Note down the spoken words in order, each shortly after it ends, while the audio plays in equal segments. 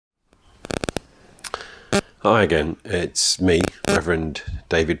Hi again, it's me, Reverend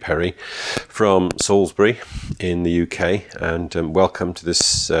David Perry from Salisbury in the UK, and welcome to this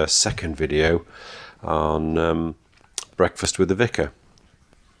second video on Breakfast with the Vicar.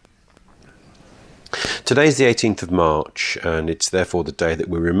 Today's the 18th of March, and it's therefore the day that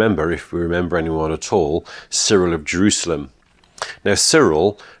we remember, if we remember anyone at all, Cyril of Jerusalem. Now,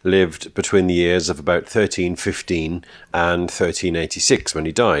 Cyril lived between the years of about 1315 and 1386 when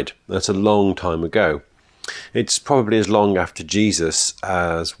he died. That's a long time ago. It's probably as long after Jesus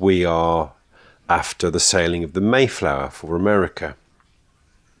as we are after the sailing of the Mayflower for America.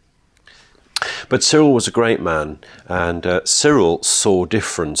 But Cyril was a great man, and Cyril saw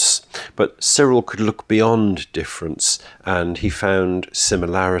difference, but Cyril could look beyond difference, and he found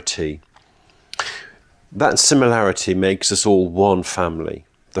similarity. That similarity makes us all one family,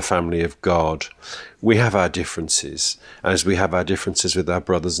 the family of God. We have our differences, as we have our differences with our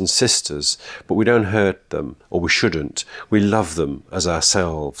brothers and sisters, but we don't hurt them, or we shouldn't. We love them as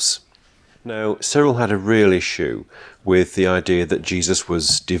ourselves. Now, Cyril had a real issue with the idea that Jesus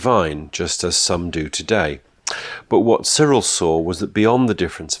was divine, just as some do today. But what Cyril saw was that beyond the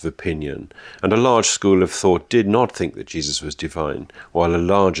difference of opinion, and a large school of thought did not think that Jesus was divine, while a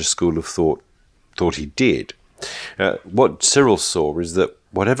larger school of thought he did. What Cyril saw is that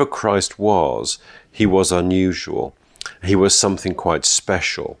whatever Christ was, he was unusual. He was something quite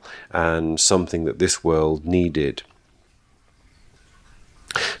special and something that this world needed.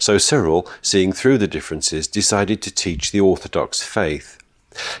 So Cyril, seeing through the differences, decided to teach the Orthodox faith.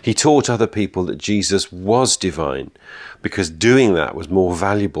 He taught other people that Jesus was divine, because doing that was more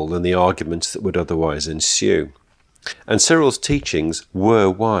valuable than the arguments that would otherwise ensue. And Cyril's teachings were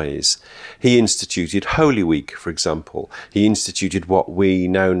wise. He instituted Holy Week, for example. He instituted what we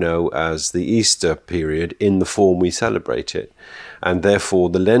now know as the Easter period in the form we celebrate it. And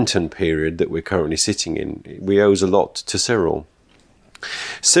therefore the Lenten period that we're currently sitting in, we owe a lot to Cyril.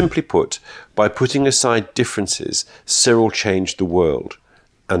 Simply put, by putting aside differences, Cyril changed the world.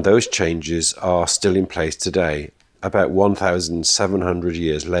 And those changes are still in place today, about 1,700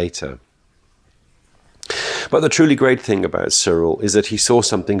 years later. But the truly great thing about Cyril is that he saw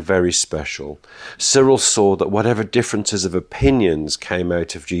something very special. Cyril saw that whatever differences of opinions came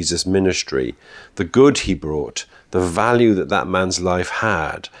out of Jesus' ministry, the good he brought, the value that that man's life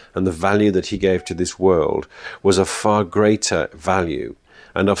had, and the value that he gave to this world was of far greater value,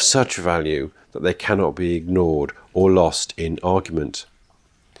 and of such value that they cannot be ignored or lost in argument.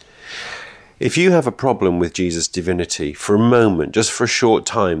 If you have a problem with Jesus' divinity for a moment, just for a short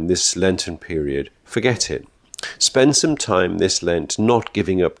time this Lenten period, forget it. Spend some time this Lent not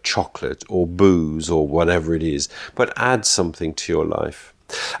giving up chocolate or booze or whatever it is, but add something to your life.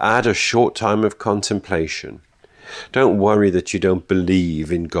 Add a short time of contemplation. Don't worry that you don't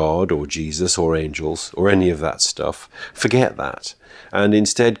believe in God or Jesus or angels or any of that stuff. Forget that, and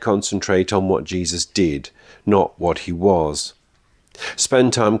instead concentrate on what Jesus did, not what he was.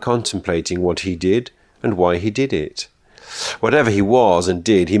 Spend time contemplating what he did and why he did it. Whatever he was and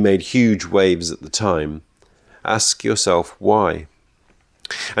did, he made huge waves at the time. Ask yourself why.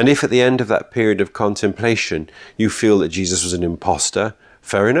 And if at the end of that period of contemplation you feel that Jesus was an imposter,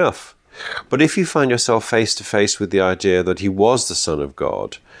 fair enough. But if you find yourself face to face with the idea that he was the Son of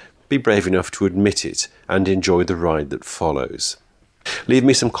God, be brave enough to admit it and enjoy the ride that follows. Leave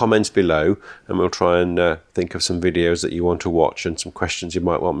me some comments below and we'll try and think of some videos that you want to watch and some questions you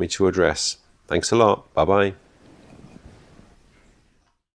might want me to address. Thanks a lot. Bye-bye.